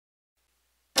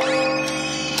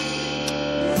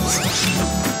Hello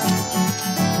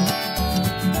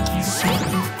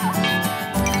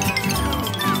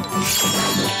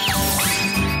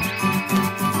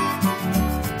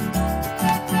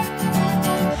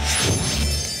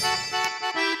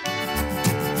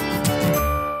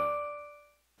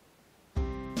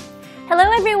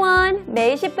everyone!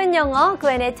 매일 10분 영어,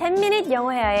 그웬의 10minute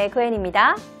영어회화의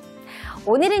그웬입니다.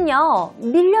 오늘은요,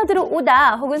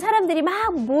 밀려들어오다 혹은 사람들이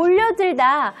막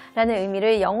몰려들다 라는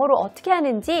의미를 영어로 어떻게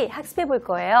하는지 학습해 볼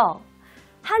거예요.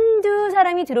 한두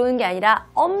사람이 들어오는 게 아니라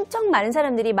엄청 많은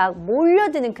사람들이 막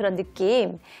몰려드는 그런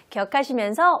느낌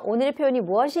기억하시면서 오늘의 표현이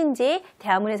무엇인지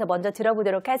대화문에서 먼저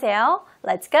들어보도록 하세요.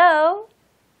 Let's go!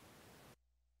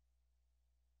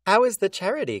 How is the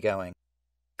charity going?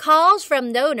 Calls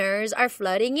from donors are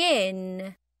flooding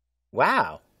in.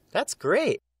 Wow, that's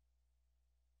great.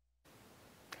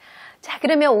 자,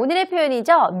 그러면 오늘의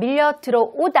표현이죠. 밀려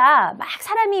들어오다, 막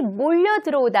사람이 몰려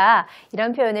들어오다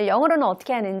이런 표현을 영어로는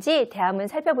어떻게 하는지 대화문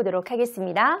살펴보도록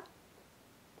하겠습니다.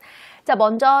 자,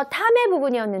 먼저 탐의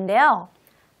부분이었는데요.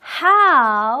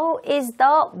 How is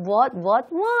the what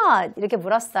이렇게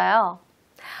물었어요.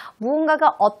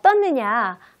 무언가가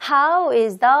어떻느냐? How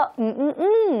is the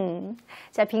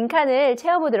자, 빈칸을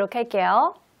채워보도록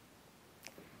할게요.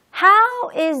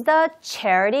 How is the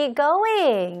charity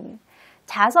going?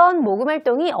 자선 모금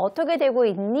활동이 어떻게 되고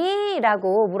있니?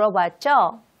 라고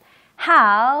물어봤죠.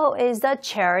 How is the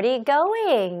charity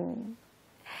going?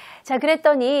 자,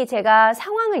 그랬더니 제가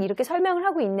상황을 이렇게 설명을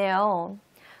하고 있네요.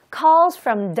 Calls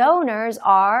from donors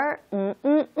are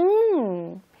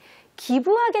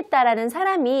기부하겠다라는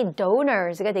사람이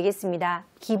donors가 되겠습니다.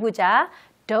 기부자,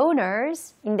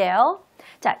 donors인데요.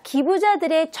 자,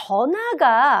 기부자들의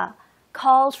전화가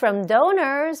calls from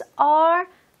donors are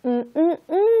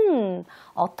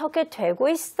어떻게 되고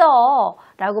있어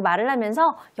라고 말을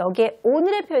하면서 여기에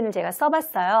오늘의 표현을 제가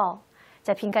써봤어요.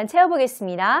 자, 빈칸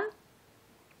채워보겠습니다.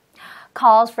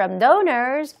 Calls from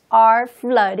donors are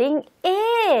flooding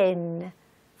in.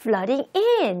 flooding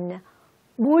in.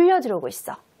 몰려 들어오고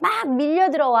있어. 막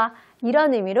밀려 들어와.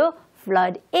 이런 의미로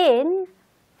flood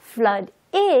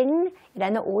in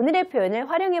이라는 오늘의 표현을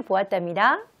활용해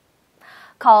보았답니다.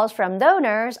 Calls from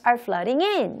donors are flooding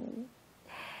in.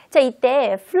 자,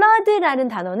 이때 flood라는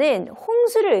단어는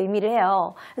홍수를 의미를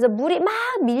해요. 그래서 물이 막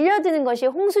밀려드는 것이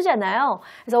홍수잖아요.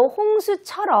 그래서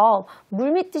홍수처럼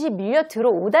물 밑듯이 밀려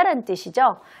들어오다라는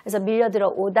뜻이죠. 그래서 밀려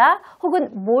들어오다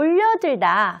혹은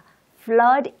몰려들다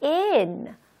flood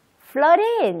in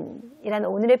이라는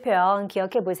오늘의 표현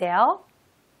기억해 보세요.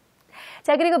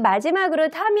 자, 그리고 마지막으로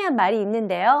탐이 한 말이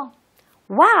있는데요.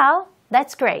 Wow,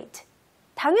 that's great.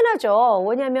 당연하죠.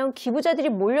 왜냐하면 기부자들이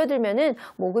몰려들면은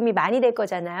모금이 많이 될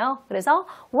거잖아요. 그래서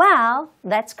Wow,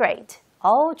 that's great.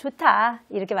 좋다.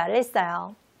 이렇게 말을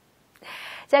했어요.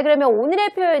 자, 그러면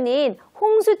오늘의 표현인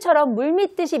홍수처럼 물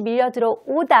밑듯이 밀려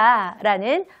들어오다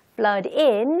라는 flood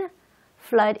in.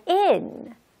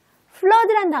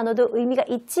 flood란 단어도 의미가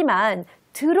있지만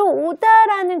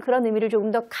들어오다라는 그런 의미를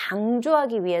조금 더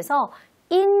강조하기 위해서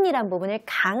in이란 부분을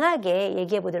강하게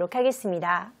얘기해 보도록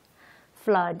하겠습니다.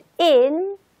 flood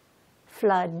in.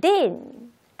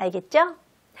 알겠죠?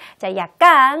 자,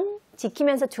 약간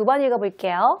지키면서 두 번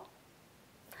읽어볼게요.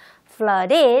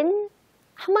 flood in.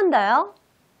 한 번 더요.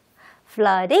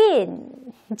 flood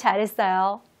in.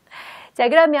 잘했어요. 자,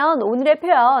 그러면 오늘의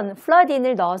표현 flood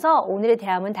in을 넣어서 오늘의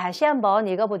대화문 다시 한번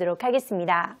읽어보도록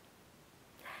하겠습니다.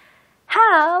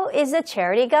 How is the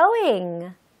charity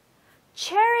going?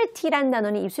 charity란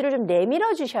단어는 입술을 좀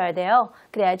내밀어 주셔야 돼요.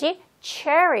 그래야지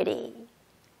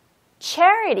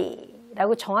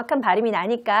charity라고 정확한 발음이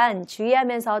나니까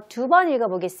주의하면서 두 번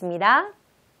읽어보겠습니다.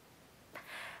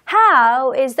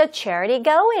 How is the charity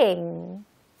going?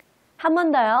 한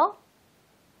번 더요.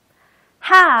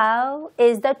 How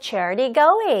is the charity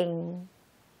going?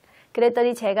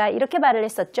 그랬더니 제가 이렇게 말을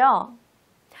했었죠.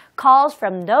 Calls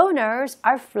from donors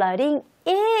are flooding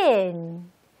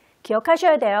in.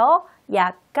 기억하셔야 돼요.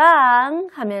 약간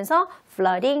하면서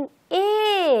flooding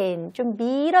in. 좀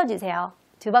밀어주세요.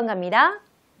 두 번 갑니다.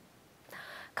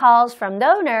 Calls from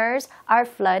donors are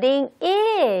flooding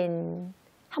in.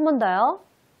 한 번 더요.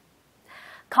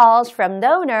 Calls from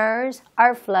donors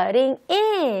are flooding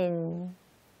in.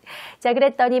 자,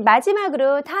 그랬더니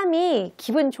마지막으로 탐이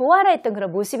기분 좋아라 했던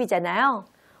그런 모습이잖아요.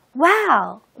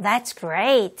 Wow, that's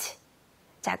great.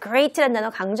 자, great라는 단어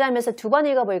강조하면서 두 번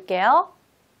읽어볼게요.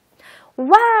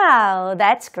 Wow,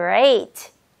 that's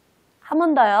great. 한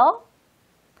번 더요.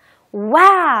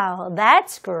 Wow,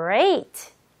 that's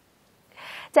great.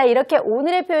 자, 이렇게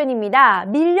오늘의 표현입니다.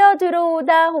 밀려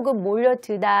들어오다 혹은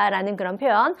몰려드다 라는 그런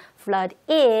표현 flood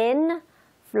in.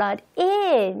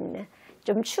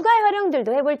 좀 추가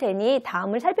활용들도 해볼 테니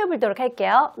다음을 살펴보도록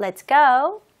할게요. Let's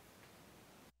go!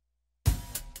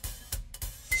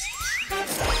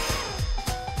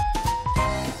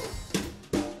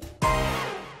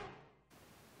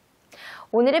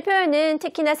 오늘의 표현은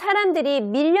특히나 사람들이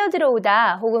밀려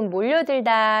들어오다 혹은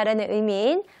몰려들다 라는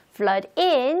의미인 flood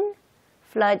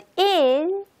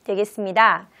in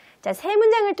되겠습니다. 자, 세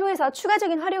문장을 통해서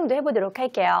추가적인 활용도 해보도록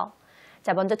할게요.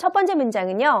 자, 먼저 첫 번째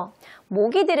문장은요.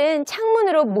 모기들은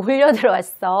창문으로 몰려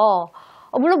들어왔어.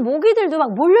 물론 모기들도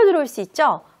막 몰려 들어올 수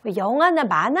있죠. 영화나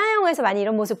만화 영화에서 많이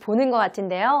이런 모습 보는 것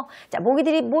같은데요. 자,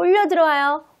 모기들이 몰려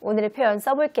들어와요. 오늘의 표현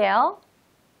써볼게요.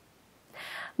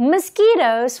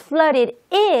 Mosquitoes flooded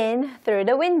in through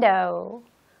the window.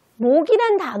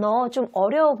 모기란 단어 좀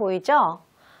어려워 보이죠?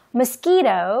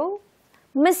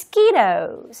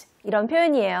 mosquitoes 이런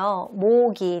표현이에요.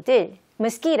 모기들,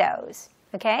 mosquitoes.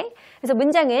 Okay? 그래서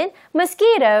문장은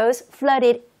Mosquitoes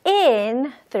flooded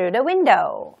in through the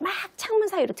window. 막 창문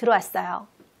사이로 들어왔어요.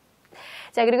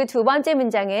 자, 그리고 두 번째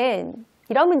문장은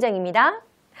이런 문장입니다.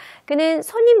 그는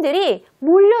손님들이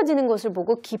몰려드는 것을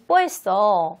보고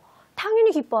기뻐했어.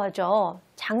 당연히 기뻐하죠.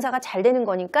 장사가 잘 되는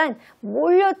거니까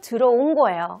몰려 들어온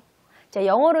거예요. 자,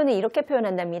 영어로는 이렇게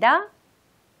표현한답니다.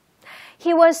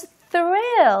 He was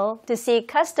thrilled to see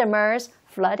customers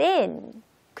flood in.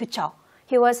 그쵸?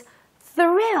 He was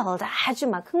thrilled. 아주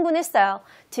막 흥분했어요.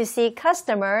 To see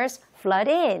customers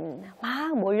flood in.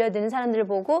 막 몰려드는 사람들을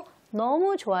보고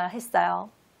너무 좋아했어요.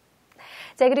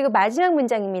 자, 그리고 마지막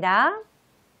문장입니다.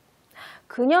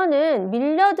 그녀는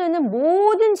밀려드는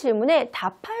모든 질문에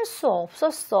답할 수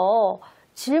없었어.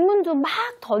 질문도 막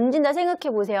던진다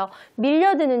생각해 보세요.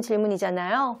 밀려드는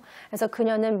질문이잖아요. 그래서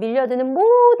그녀는 밀려드는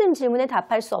모든 질문에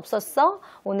답할 수 없었어.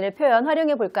 오늘의 표현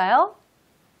활용해 볼까요?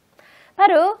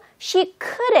 바로 She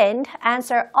couldn't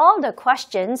answer all the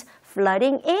questions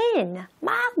flooding in.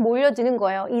 막 몰려드는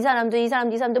거예요. 이 사람도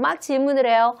막 질문을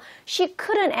해요. She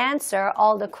couldn't answer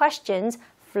all the questions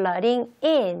flooding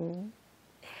in.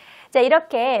 자,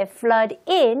 이렇게 flood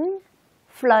in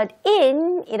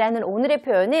이라는 오늘의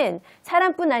표현은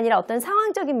사람뿐 아니라 어떤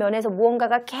상황적인 면에서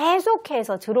무언가가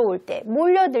계속해서 들어올 때,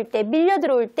 몰려들 때, 밀려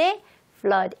들어올 때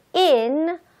flood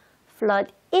in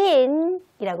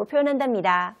이라고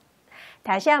표현한답니다.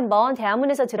 다시 한번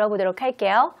대화문에서 들어보도록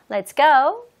할게요. Let's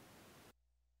go!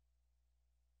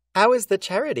 How is the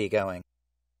charity going?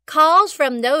 Calls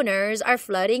from donors are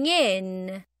flooding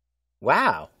in.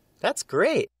 Wow, that's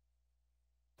great.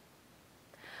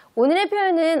 오늘의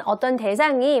표현은 어떤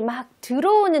대상이 막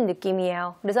들어오는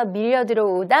느낌이에요. 그래서 밀려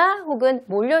들어오다 혹은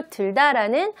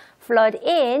몰려들다라는 flood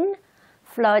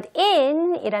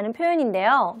in 이라는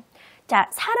표현인데요. 자,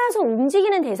 살아서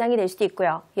움직이는 대상이 될 수도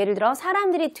있고요. 예를 들어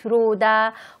사람들이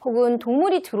들어오다 혹은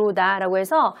동물이 들어오다 라고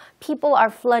해서 people are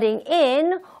flooding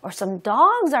in or some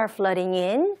dogs are flooding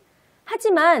in.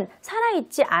 하지만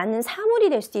살아있지 않은 사물이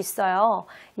될 수도 있어요.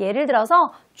 예를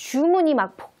들어서 주문이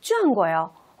막 폭주한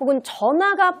거예요. 혹은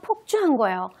전화가 폭주한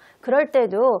거예요. 그럴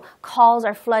때도 calls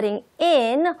are flooding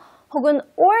in 혹은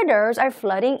orders are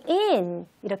flooding in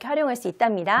이렇게 활용할 수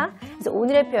있답니다. 그래서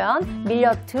오늘의 표현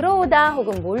밀려 들어오다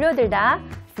혹은 몰려들다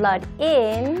flood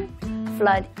in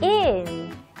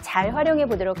잘 활용해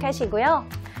보도록 하시고요.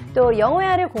 또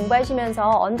영어회화를 공부하시면서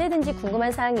언제든지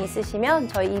궁금한 사항이 있으시면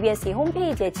저희 EBS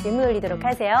홈페이지에 질문 올리도록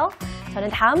하세요. 저는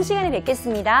다음 시간에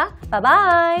뵙겠습니다.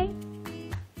 바이바이.